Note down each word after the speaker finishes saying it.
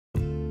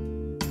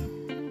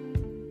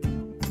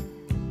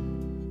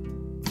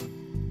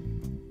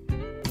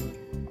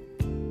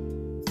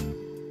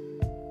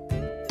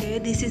Okay,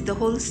 this is the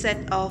whole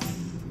set of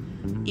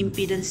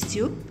impedance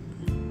tube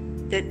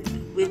that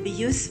will be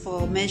used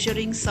for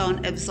measuring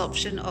sound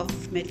absorption of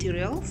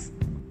materials.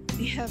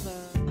 We have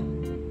a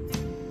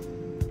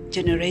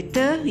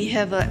generator, we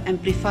have an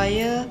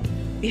amplifier,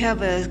 we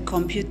have a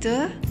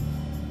computer,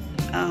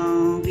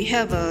 we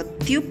have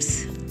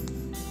tubes.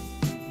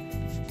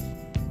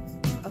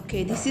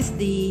 Okay, this is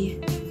the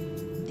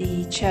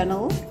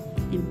channel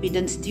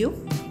impedance tube.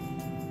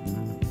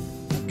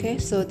 Okay,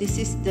 so this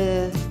is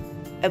the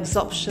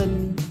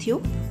absorption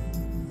tube.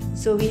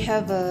 So we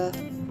have a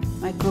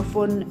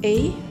microphone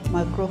A,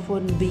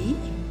 microphone B.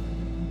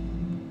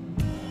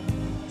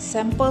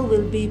 Sample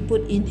will be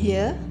put in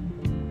here,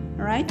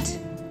 right?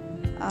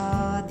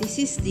 This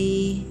is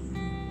the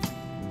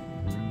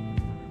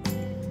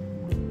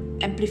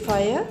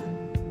amplifier,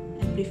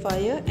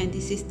 and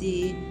this is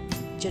the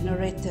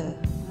generator,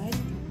 right?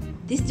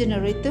 This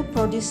generator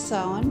produces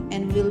sound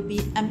and will be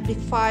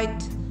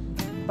amplified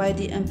by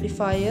the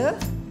amplifier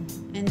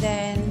and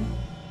then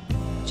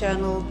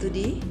channel to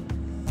the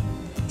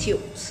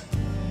tubes.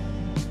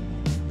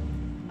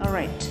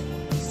 Alright,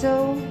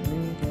 so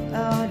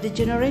the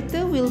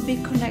generator will be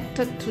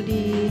connected to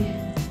the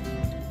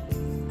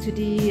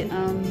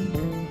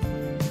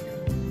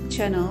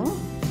channel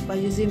by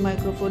using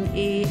microphone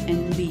A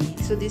and B.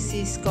 So this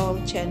is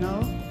called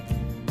channel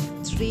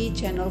 3,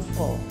 channel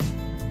 4.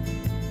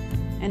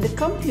 And the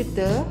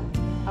computer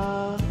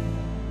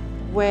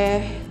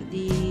where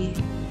the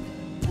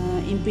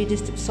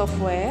impedance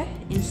software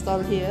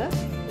installed here.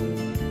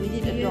 We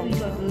need a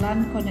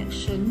LAN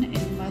connection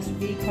and must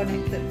be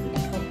connected to the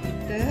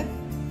computer.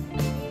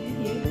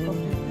 Here,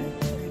 computer,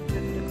 connected to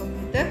the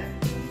computer.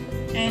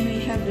 And we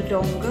have the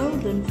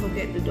dongle. Don't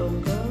forget the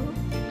dongle.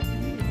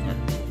 If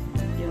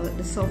not,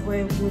 the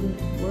software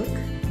won't work.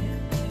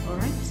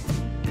 Alright.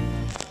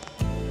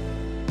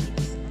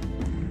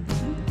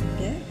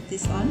 Okay,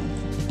 this on.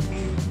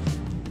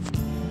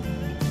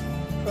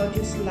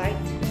 Produce light.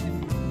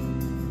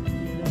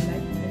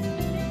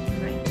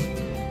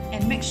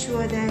 And make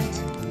sure that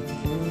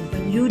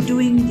when you're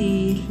doing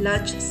the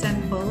large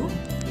sample,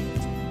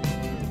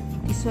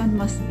 this one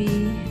must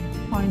be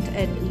point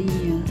at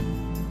linear.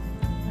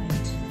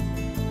 Right.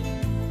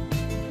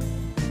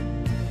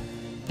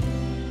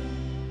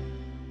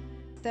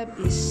 Step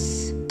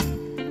is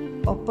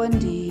open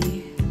the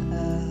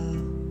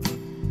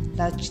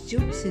large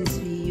tube, since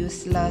we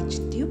use large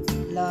tube,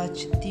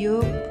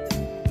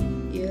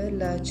 here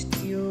large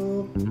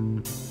tube.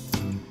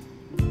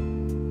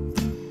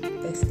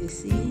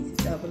 SAC,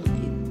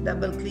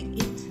 double click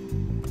it.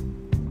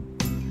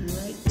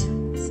 Alright,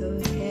 so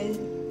here,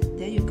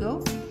 there you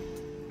go.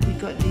 We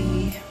got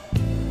the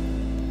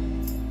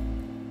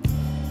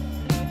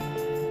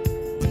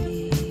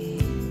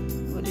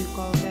what do you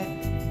call that?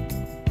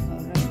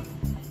 Alright.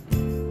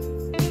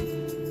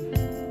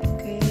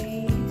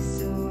 Okay,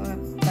 so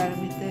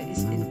parameter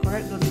is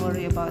incorrect, don't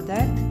worry about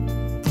that.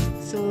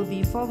 So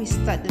before we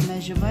start the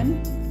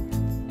measurement,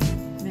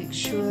 make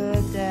sure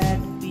that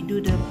we do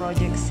the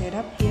project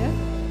setup here.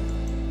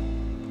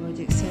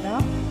 Project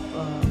setup.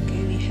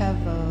 Okay, we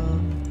have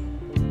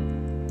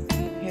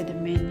the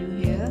menu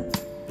here.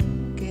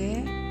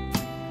 Okay.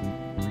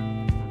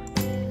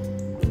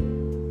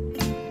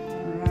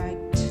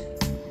 Alright.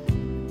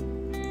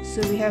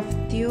 So we have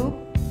tube,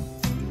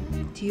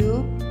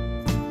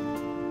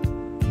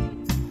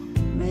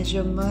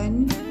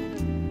 measurement,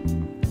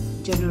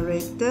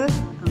 generator,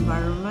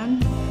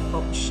 environment,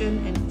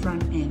 option, and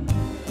front end.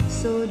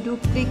 So do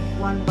click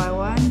one by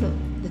one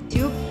the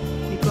tube,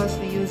 because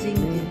we're using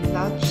the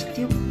large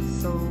tube.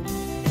 So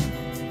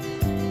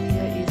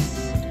here is,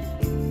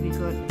 we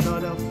got a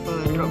lot of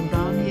drop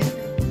down here.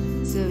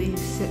 So we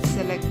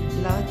select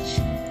large,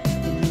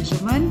 the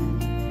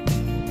measurement.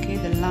 Okay,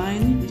 the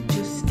line we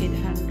choose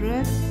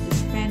 800, the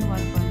span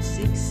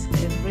 1.6,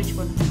 average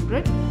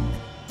 100.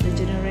 The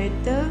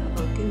generator,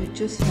 okay, we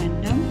choose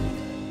random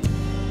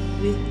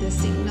with the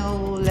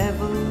signal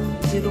level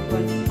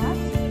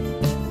 0.5.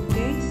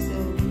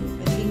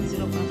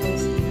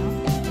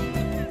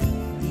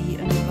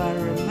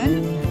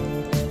 Environment.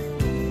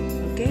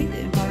 Okay, the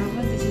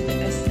environment, this is the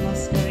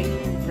atmospheric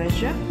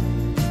pressure,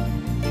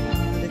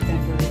 the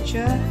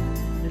temperature,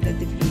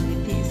 relative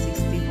humidity is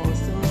 60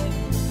 also.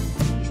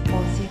 It's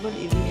possible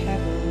if we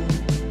have a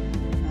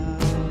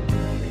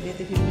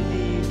relative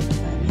humidity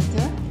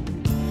meter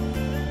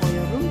for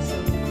your room, so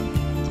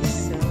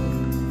just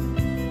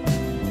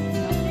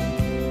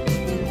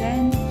and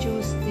then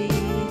choose the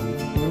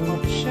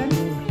option.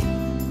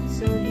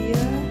 So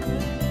here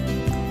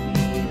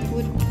we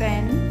put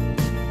 10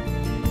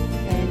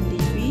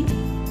 dB,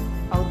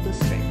 auto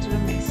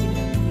spectrum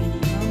maximum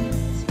minimum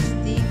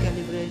 60,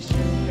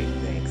 calibration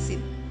factor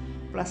exit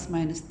plus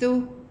minus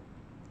 2.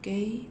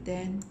 Okay,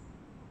 then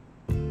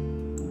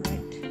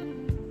alright,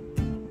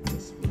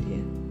 this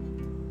video.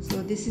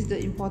 So this is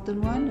the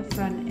important one, the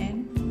front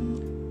end.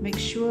 Make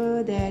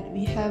sure that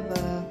we have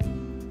a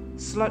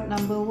slot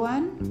number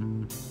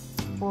 1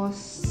 for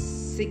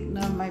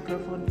signal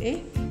microphone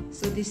A.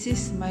 So this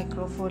is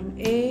microphone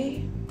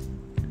A,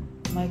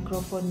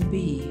 microphone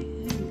B.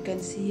 you can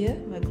see here,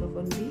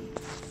 microphone B,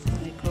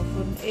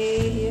 microphone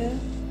A here,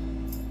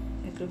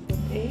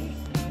 microphone A,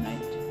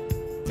 right?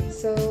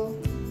 So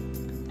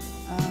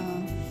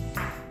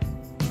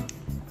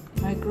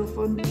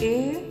microphone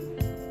A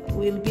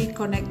will be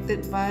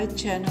connected by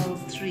channel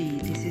 3.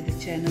 This is the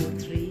channel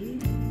 3.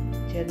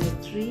 Channel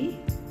 3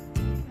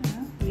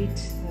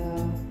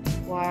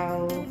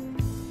 while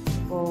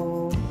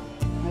for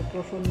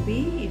microphone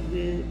B it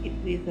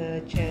with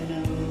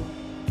channel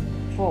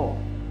 4,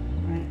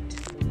 right?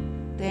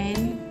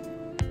 Then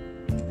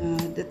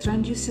the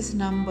transducer's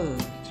number.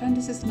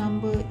 Transducer's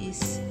number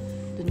is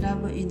the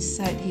number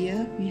inside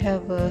here. We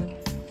have the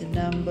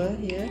number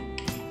here.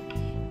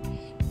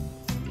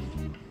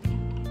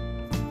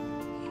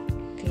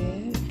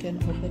 Okay, we can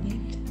open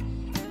it.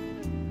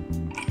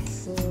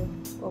 So,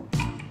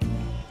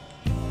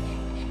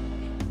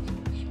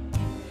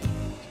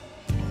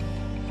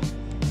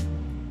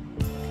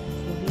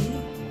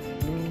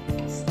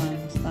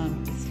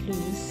 stamp is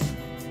loose.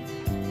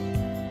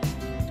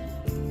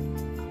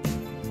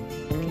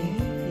 Okay,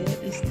 here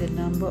is the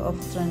number of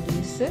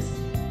transducers.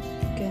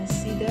 You can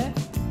see that.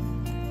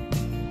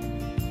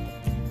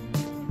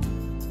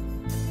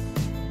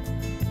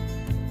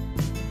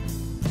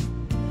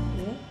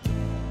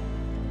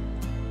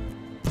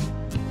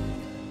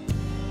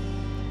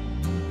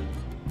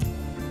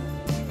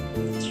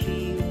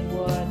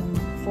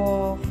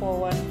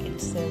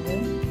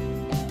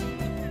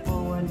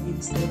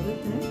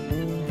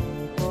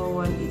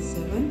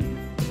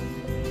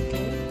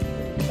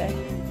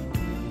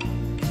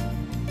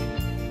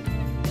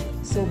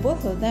 So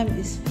both of them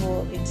is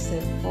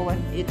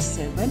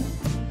 4187.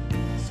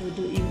 So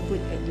do input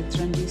at the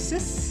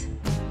transducers,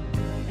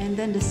 and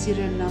then the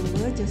serial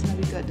number. Just now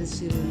we got the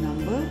serial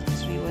number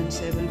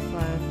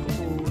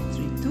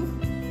 31754032,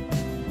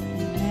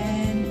 and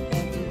then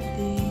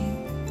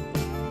everything.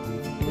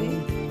 Okay,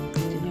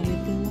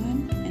 generator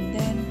 1, and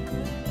then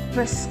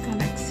press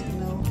connect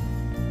signal.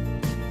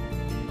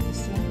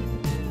 This one,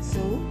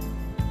 so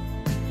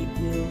it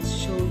will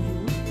show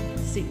you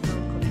signal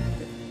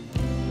connected.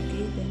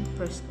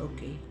 Press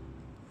OK.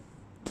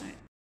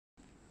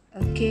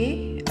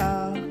 Okay,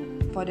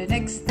 for the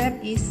next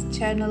step is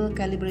channel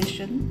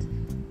calibration.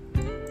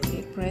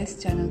 Okay, press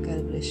channel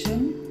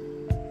calibration.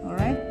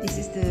 Alright, this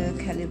is the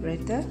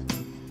calibrator.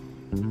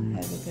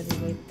 I have a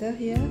calibrator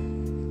here.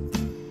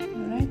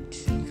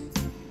 Alright,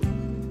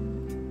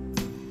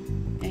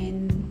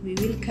 and we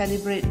will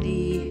calibrate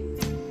the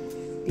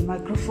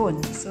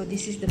microphone. So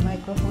this is the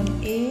microphone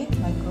A,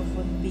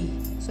 microphone B.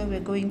 So we're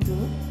going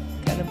to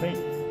calibrate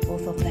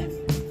both of them.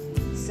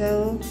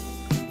 So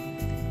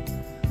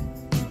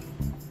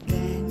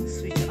then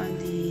switch on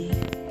the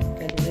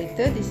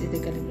calibrator. This is the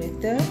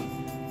calibrator,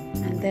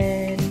 and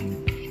then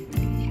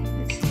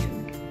let's do.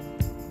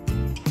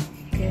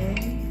 Okay,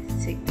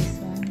 take this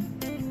one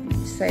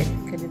inside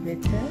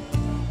calibrator.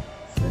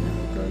 So now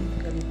we're going to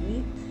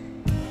calibrate.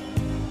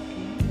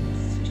 Okay,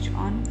 switch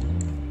on.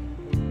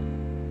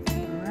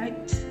 All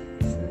right.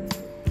 So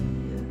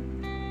here,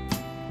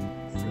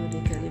 so the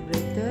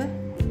calibrator.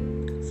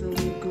 So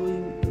we're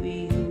going.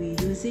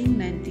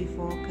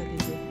 94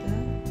 calibrator.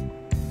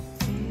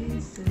 Okay,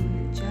 so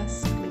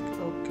just click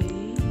OK.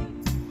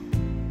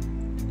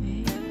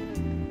 Okay,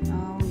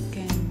 now we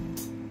can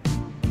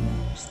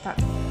start.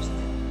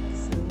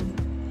 So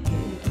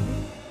here you go.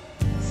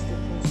 It's the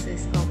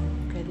process of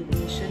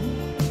calibration.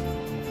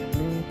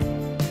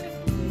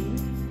 Okay,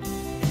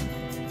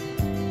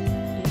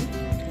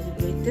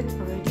 calibrated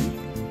already.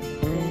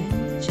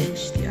 Then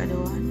change the other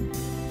one.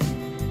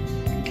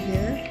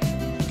 Here.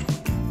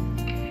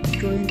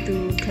 Going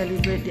to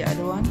calibrate the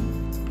other one.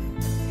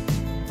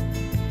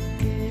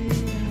 Okay,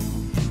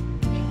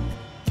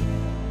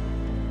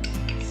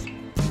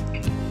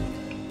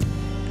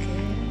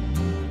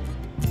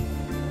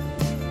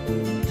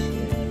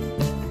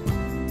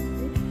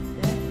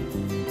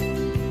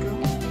 go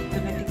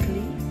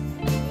automatically.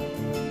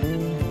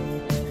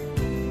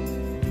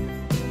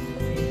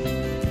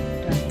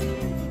 Done.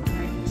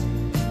 Right.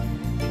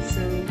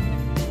 So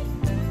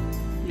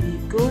we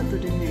go to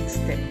the next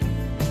step.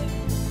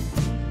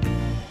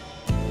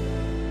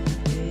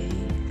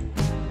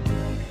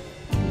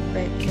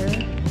 Back here.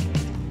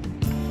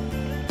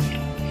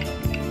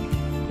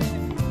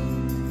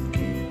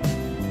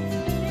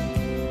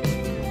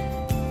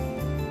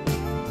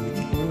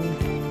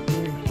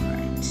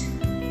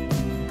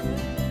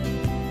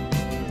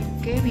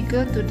 Okay, we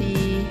go to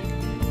the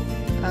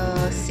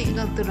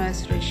signal to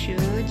noise ratio.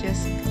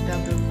 Just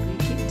double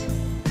click it,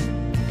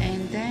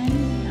 and then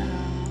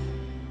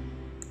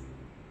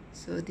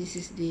so this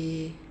is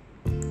the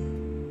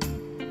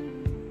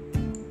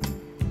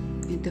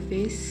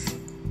interface.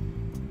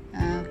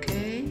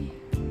 Okay,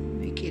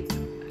 make it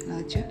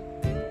larger.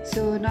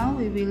 So now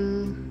we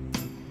will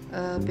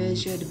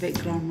measure the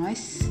background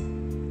noise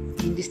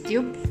in this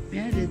tube.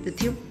 Yeah, the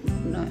tube,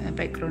 no,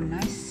 background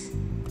noise.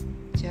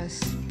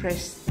 Just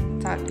press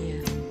start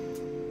here.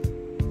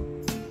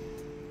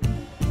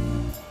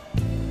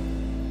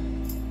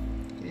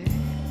 Okay,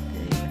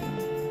 there you go.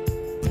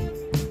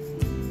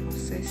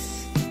 Process.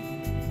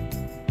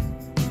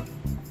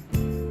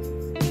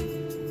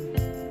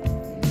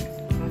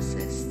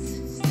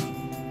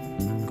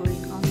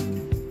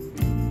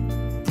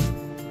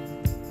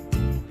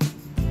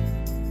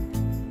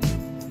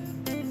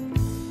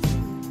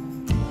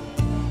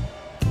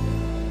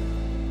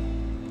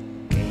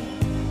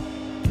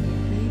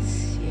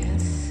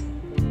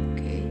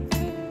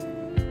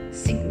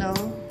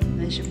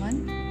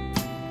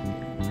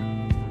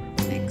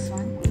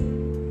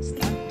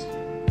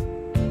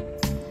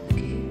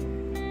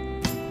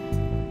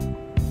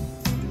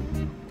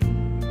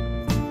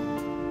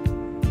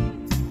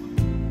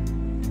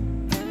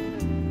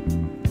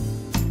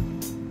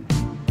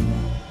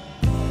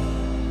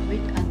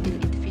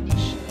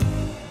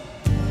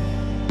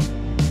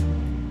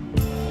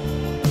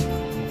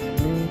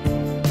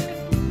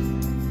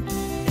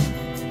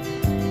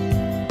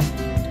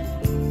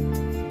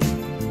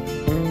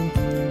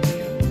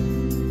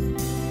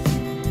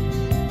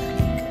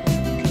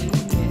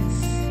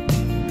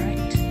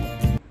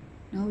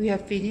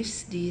 have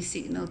finished the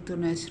signal to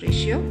noise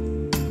ratio.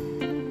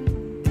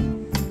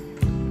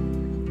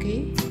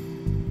 Okay,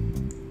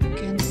 you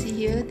can see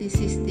here this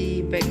is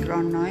the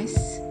background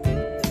noise,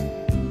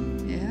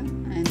 yeah,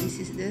 and this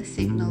is the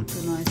signal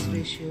to noise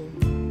ratio.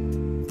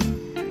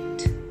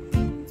 Right.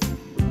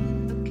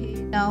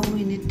 Okay, now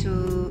we need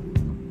to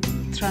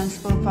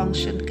transfer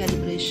function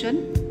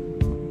calibration.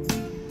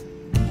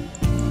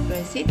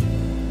 Press it.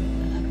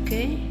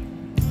 Okay,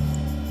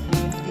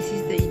 this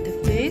is the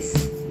interface.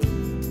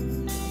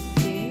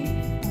 Okay,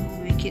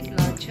 make it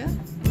larger.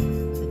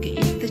 Okay,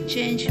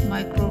 interchange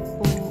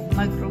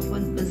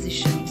microphone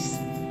positions.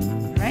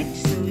 Right,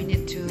 so we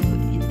need to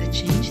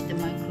interchange the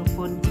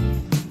microphone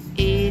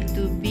A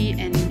to B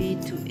and B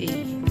to A.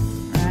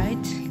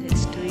 Right,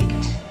 let's do it.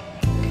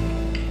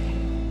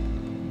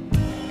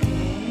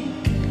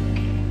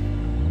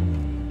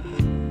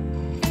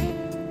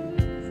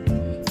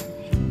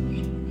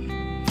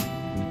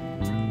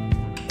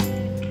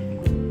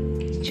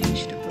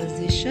 Change the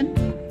position.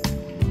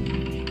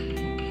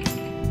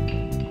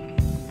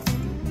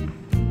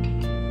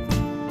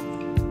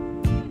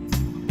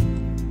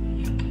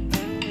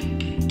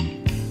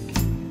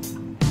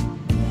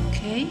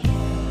 Okay,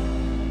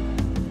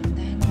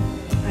 then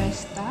press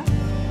start.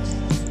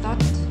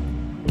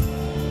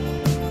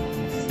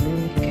 So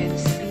you can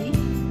see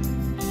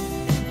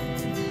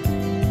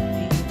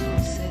the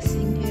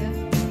processing here.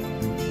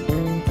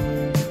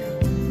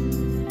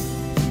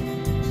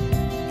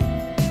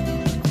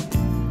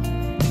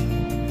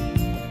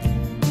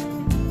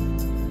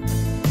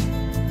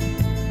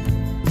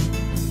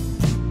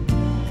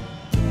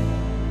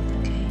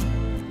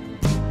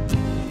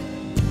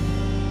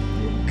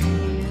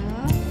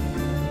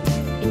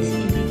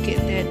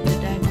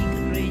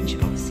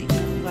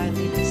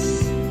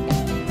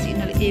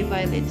 A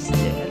violates the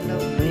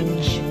allowed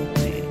range,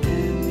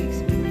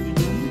 maximum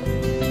minimum.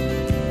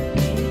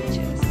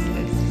 Just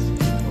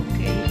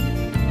okay.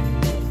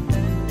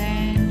 And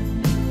then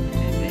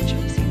the range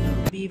of signal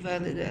B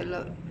violates the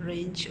allowed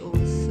range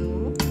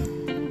also.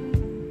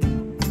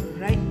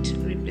 Right,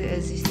 replay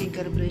existing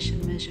calibration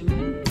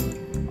measurement.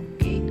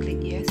 Okay,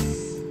 click yes.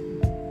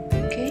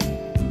 Okay,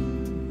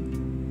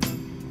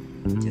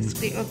 just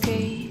click OK.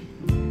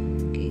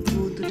 Okay,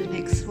 go to the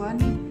next one.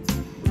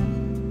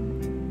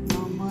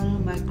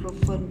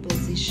 Microphone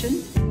position.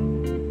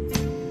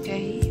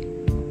 Okay,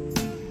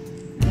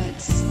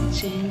 let's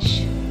change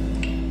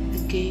the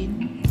gain,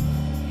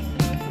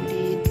 put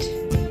it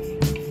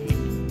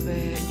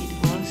where it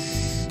was.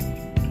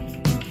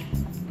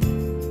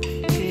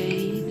 Okay,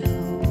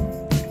 now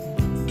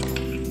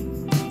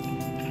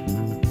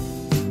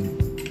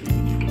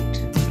it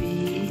should be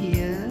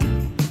here.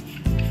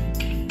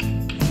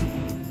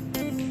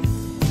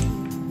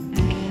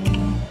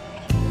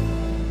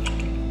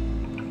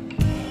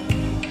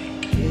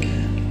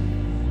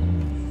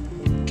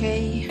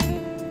 Okay,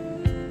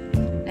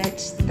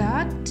 let's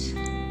start.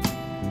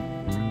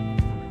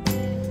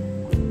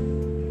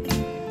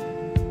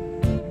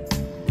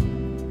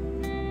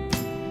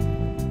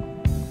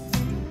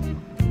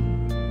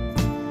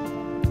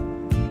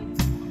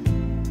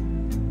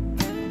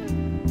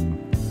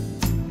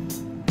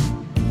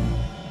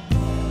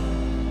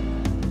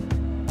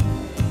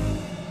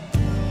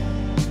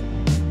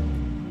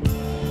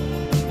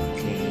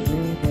 Okay.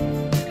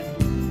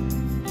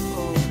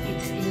 Oh,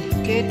 it's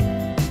indicate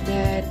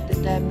that the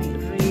dynamic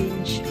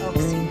range of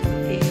signal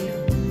A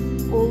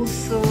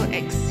also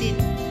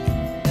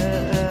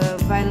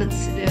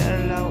violates the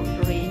allowed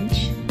range.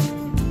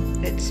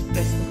 Let's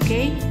press OK.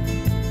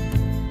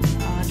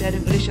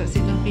 Dynamic range of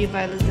signal B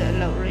violates the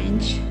allowed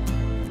range.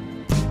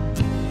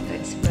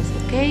 Let's press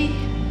OK.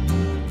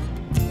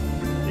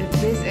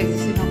 Replace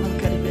existing normal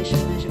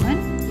calibration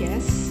measurement.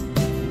 Yes.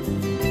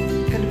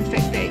 Calibrate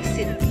factor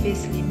exceed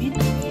phase limit.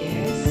 Yes.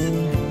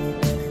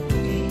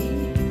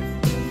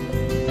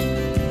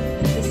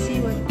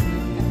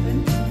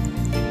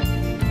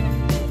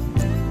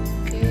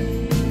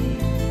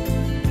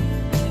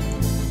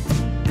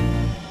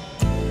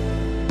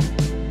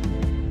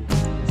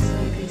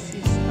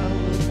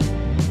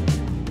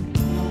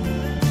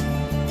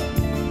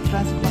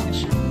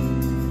 Function.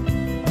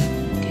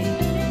 Okay.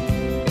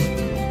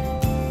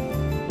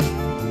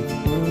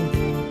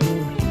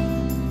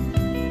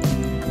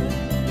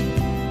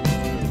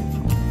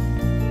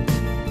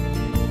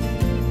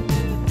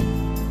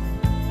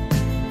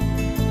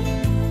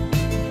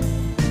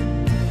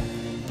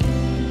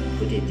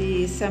 Put it the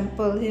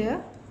sample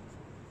here.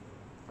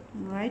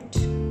 Right.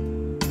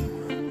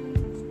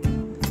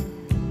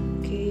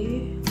 Okay.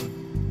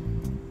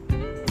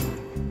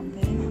 And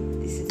then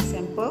this is the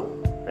sample.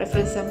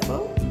 Reference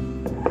sample.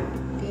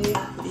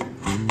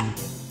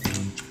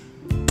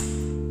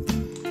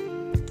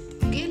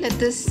 Okay,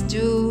 let us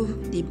do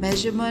the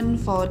measurement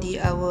for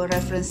our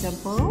reference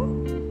sample.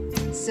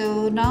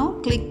 So now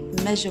click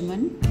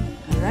measurement.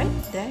 Alright,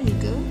 there you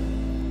go.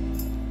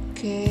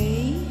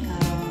 Okay,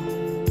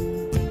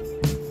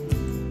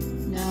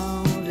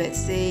 now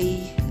let's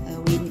say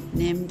we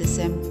name the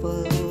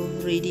sample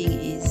reading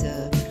is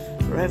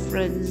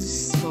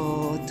reference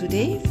for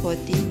today,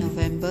 14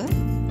 November.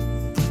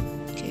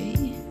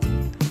 Okay,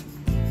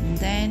 and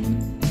then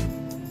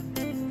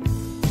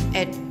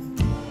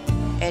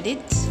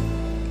edit,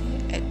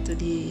 add to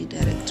the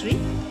directory,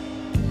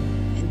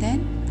 and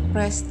then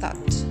press start.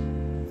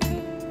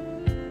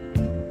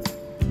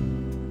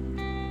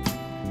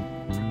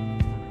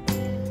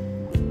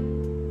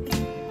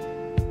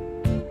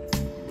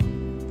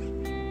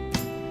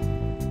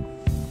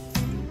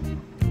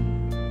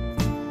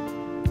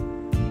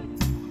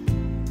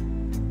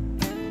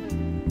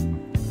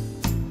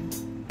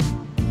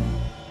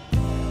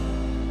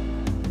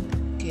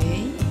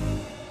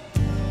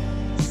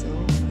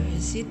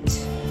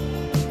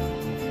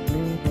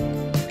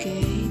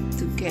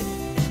 Okay,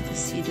 to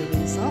see the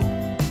result.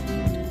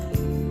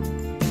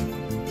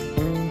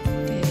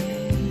 Okay,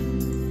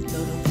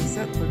 load of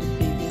result for the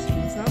previous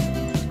result.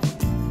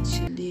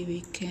 Actually, we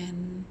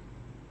can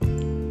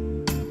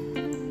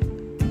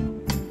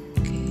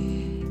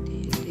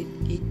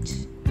delete it.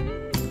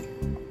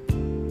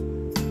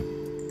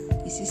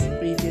 This is the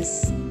previous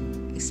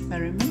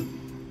experiment,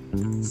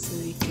 so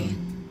we can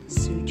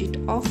switch it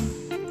off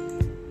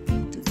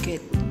to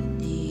get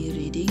the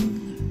reading.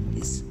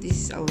 This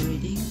is our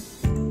reading.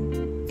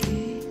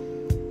 Okay,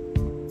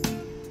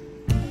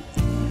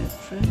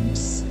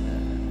 reference.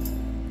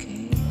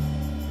 Okay,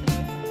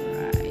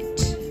 right.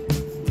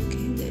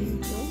 Okay, there you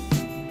go.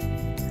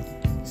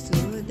 So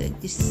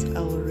that is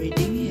our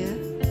reading here.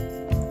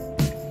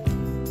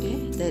 Okay,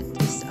 that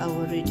is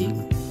our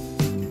reading.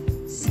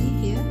 See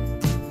here,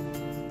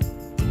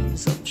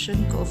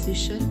 absorption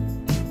coefficient.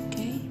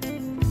 Okay,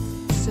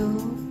 so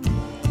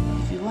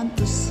if you want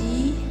to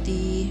see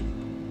the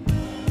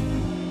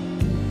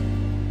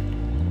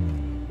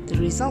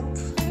result,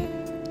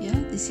 yeah,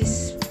 this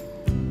is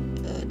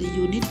the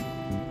unit.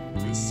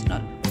 It's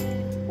not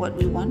what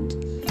we want,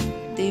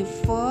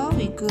 therefore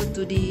we go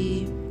to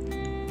the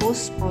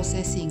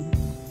post-processing.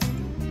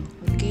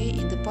 Okay,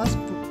 in the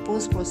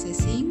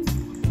post-processing,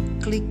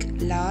 click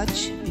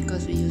large,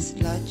 because we use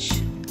large.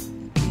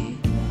 Okay,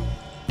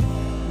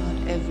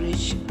 not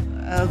average.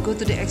 Go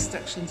to the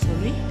extraction,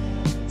 sorry.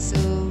 So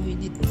we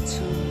need to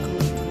go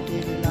to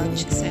the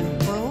large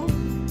sample,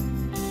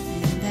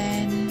 and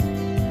then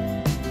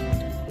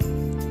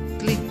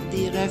click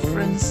the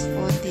reference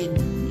 14.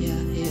 Yeah,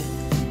 here.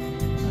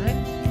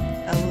 Alright,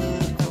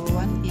 our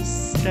one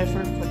is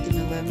reference 14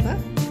 November.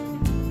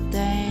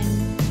 Then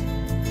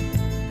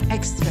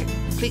extract.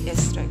 Click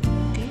extract.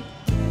 Okay,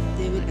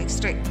 they will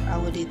extract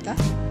our data.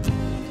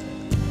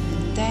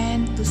 And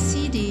then to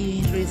see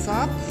the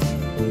result,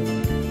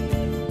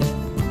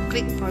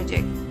 click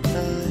project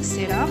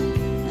setup,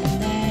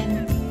 and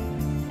then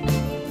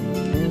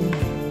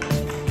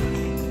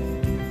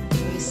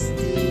where's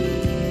the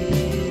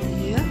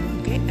here?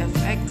 Okay,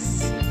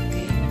 FX.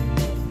 Okay,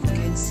 you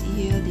can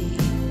see here the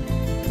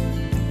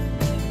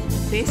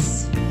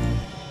face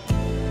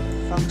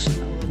function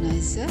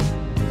organizer.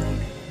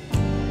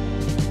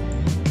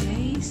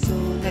 Okay, so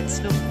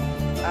let's look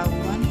at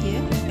one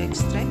here.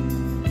 Extract,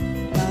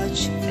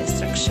 large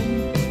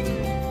extraction,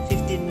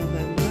 15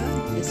 November.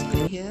 Let's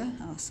click here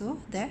also.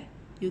 There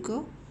you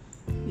go.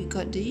 We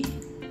got the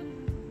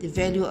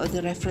value of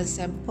the reference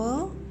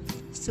sample.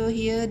 So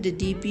here the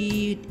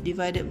dB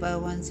divided by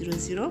 100.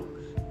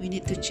 We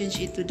need to change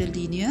it to the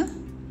linear.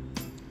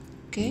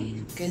 Okay,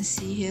 you can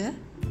see here.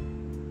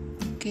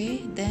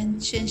 Okay, then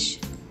change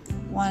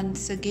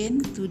once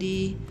again to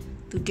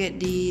get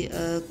the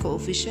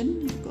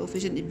coefficient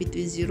in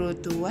between 0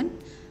 to 1.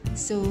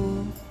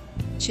 So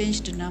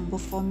change the number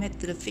format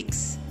to the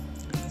fixed.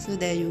 So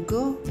there you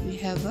go. We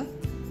have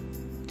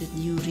the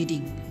new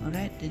reading. All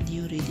right, the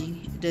new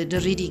reading, the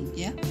reading.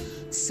 Yeah.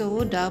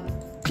 So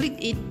click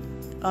it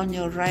on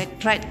your right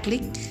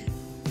click,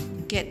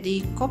 get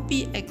the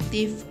copy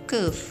active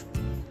curve.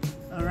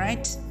 All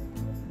right,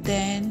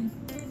 then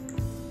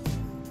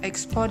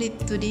export it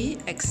to the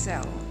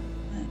Excel.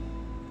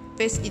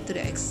 Paste it to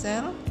the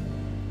Excel.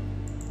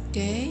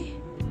 Okay,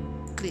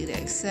 click the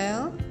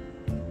Excel,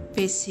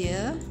 paste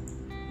here.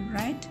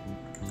 Right,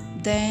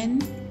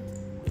 then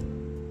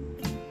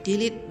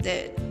delete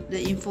the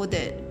info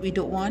that we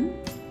don't want.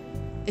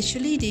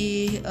 Actually,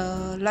 the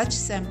large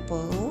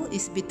sample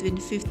is between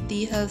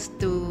 50 Hz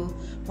to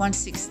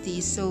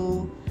 160,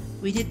 so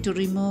we need to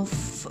remove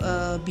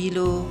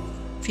below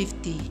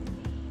 50.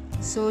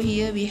 So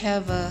here we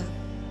have a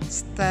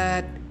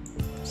start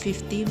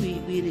 50.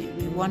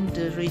 We want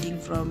the reading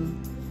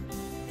from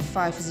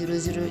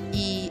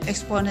 500e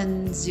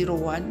exponent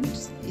 01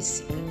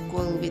 is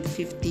equal with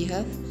 50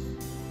 Hz.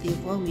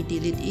 Therefore, we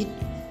delete it.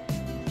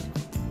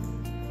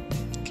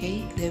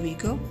 Okay, there we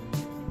go.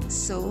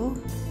 So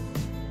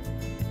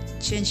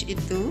change it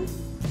to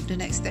the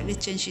next step. We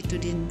change it to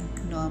the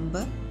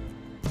number.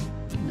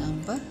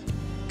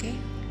 Okay,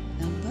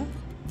 number.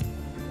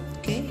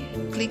 Okay,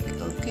 click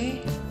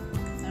OK.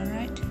 All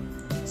right.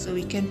 So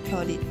we can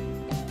plot it.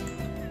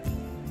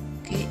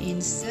 Okay,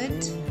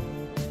 insert.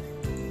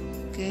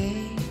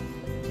 Okay,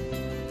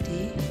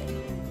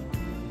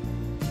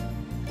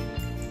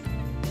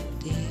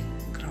 the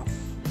graph.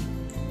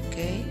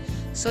 Okay.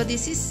 So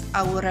this is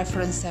our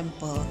reference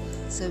sample.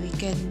 So we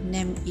can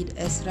name it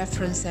as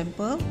reference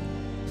sample.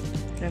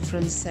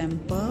 Reference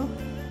sample.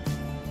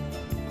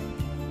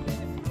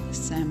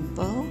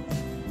 Sample.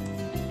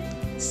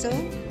 So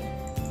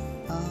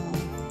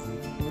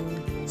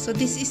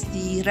this is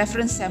the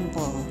reference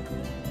sample.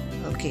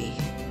 Okay.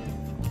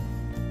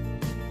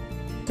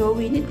 So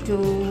we need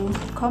to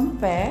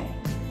compare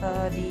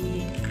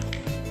the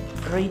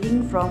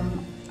reading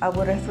from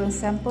our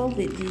reference sample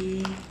with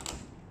the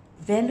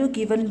value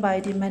given by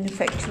the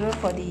manufacturer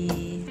for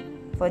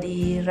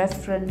the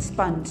reference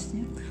sponge.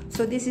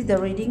 So this is the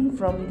reading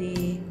from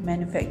the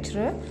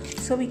manufacturer.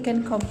 So we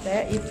can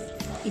compare if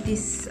it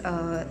is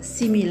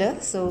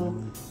similar. So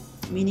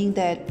meaning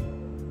that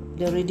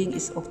the reading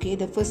is okay.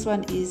 The first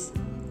one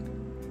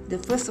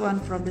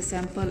from the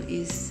sample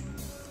is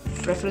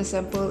reference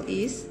sample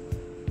is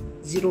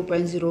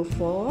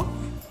 0.04.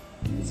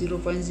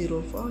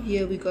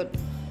 Here we got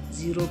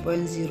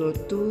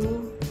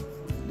 0.02.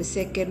 The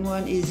second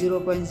one is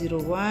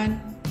 0.01.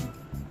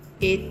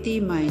 80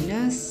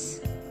 minus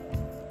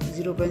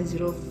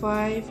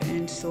 0.05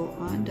 and so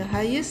on. The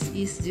highest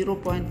is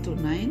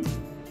 0.29.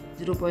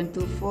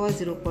 0.24,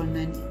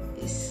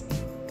 0.9 is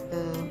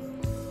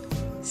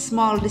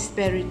small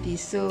disparity,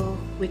 so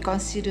we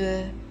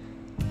consider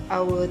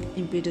our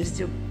impedance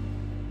tube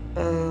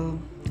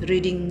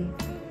reading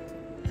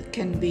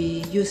can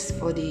be used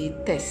for the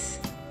test.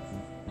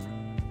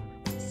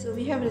 So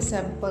we have the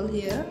sample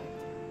here,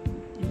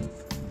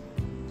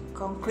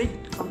 concrete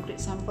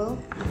sample,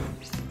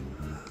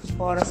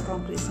 porous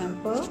concrete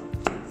sample.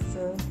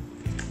 So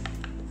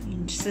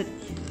insert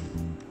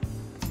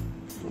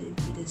the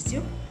impedance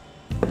tube,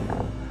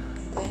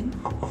 then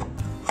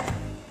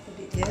put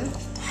it here.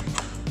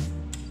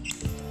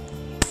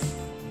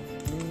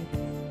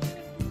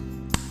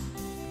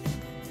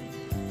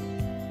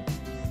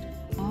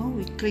 Now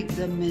we click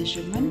the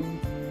measurement.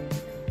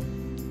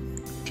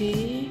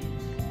 Okay,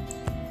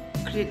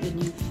 create a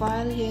new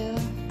file here.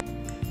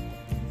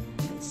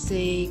 Let's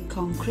say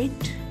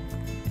concrete.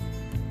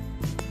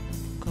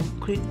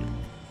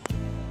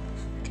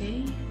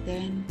 Okay,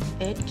 then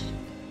add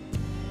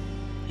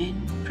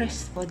and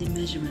press for the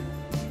measurement.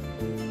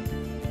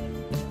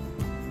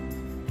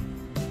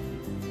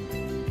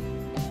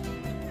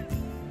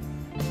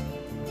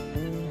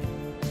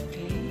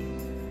 Okay,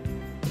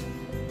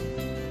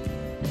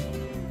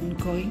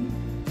 ongoing.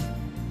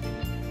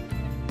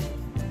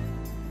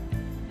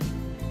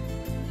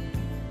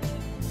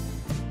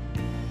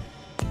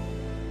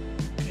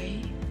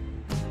 Okay,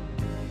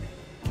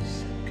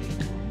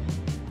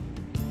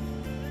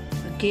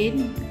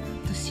 again,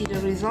 to see the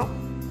result,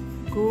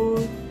 go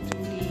to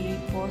the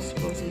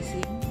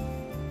post-processing.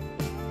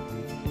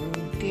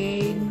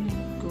 Again,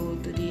 go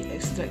to the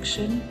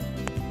extraction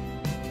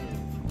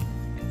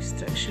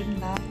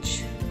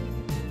large.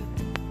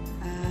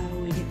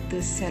 We need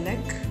to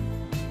select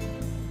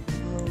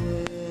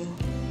our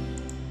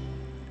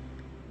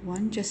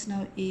one just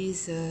now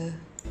is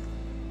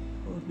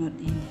not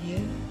in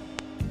here,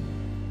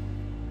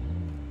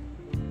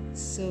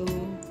 so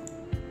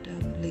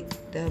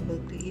double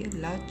click here,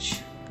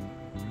 large.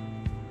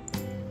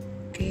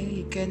 Okay,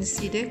 you can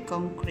see the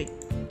concrete.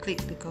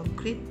 Click the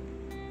concrete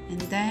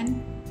and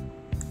then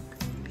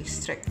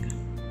extract.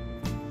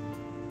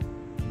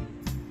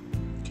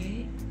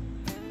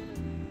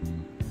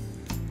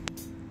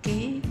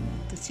 Okay,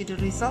 to see the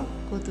result,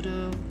 go to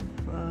the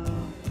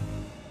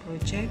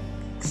project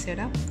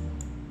setup,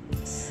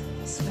 this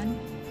one,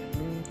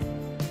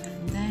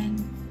 and then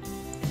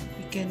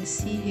you can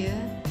see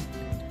here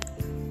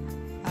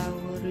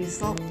our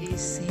result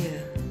is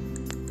here.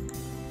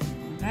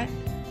 Alright,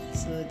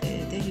 so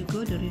there you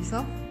go, the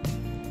result.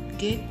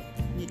 Again,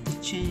 need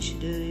to change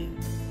to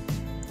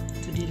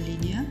the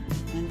linear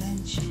and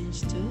then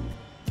change to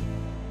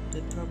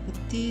the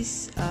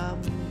properties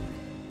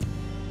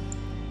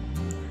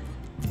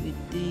with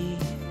the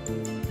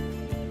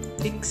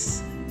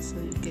fix, so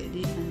you get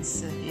the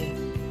answer here.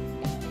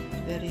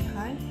 Very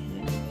high.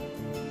 Yeah.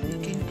 You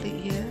can click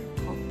here,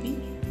 copy,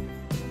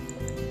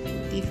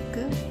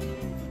 difficult,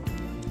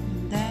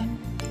 and then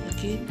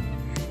again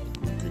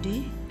go to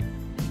the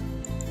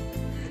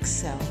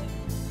Excel.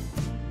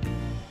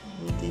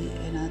 Go to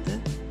another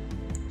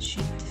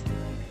sheet,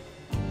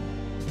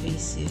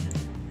 paste here,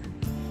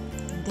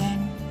 and then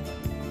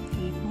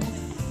remove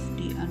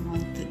the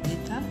unwanted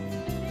data.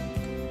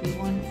 We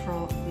want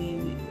our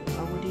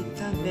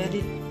data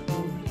valid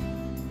from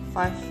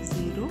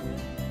 50,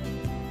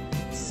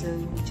 so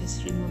we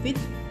just remove it.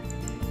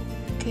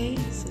 Okay,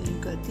 so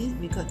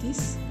we got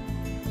this.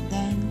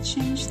 Then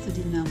change to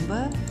the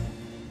number.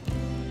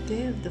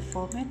 Okay, the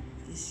format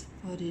is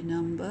for the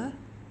number.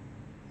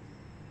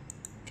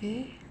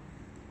 Okay,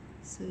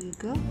 so you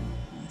go.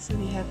 So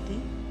we have the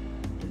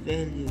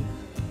value.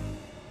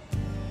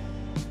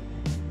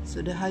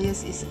 So the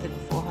highest is at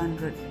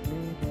 400.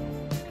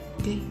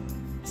 Okay,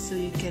 so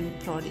you can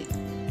plot it.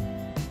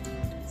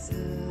 So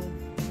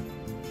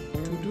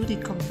to do the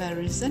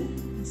comparison,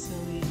 so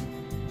we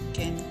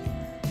can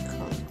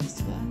call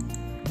this one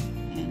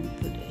and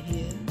put it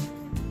here.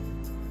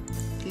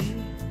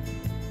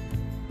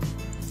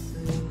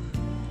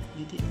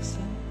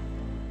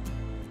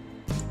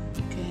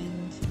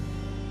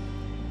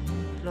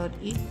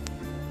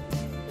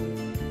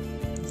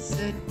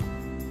 good.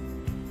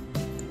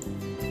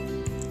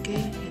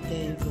 Okay,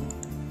 there you go.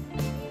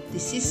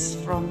 This is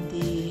from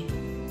the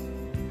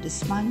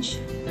sponge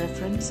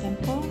reference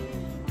sample,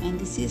 and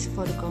this is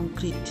for the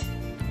concrete.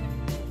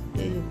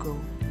 There you go.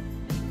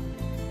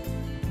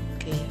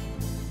 Okay,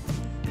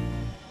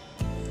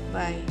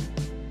 bye.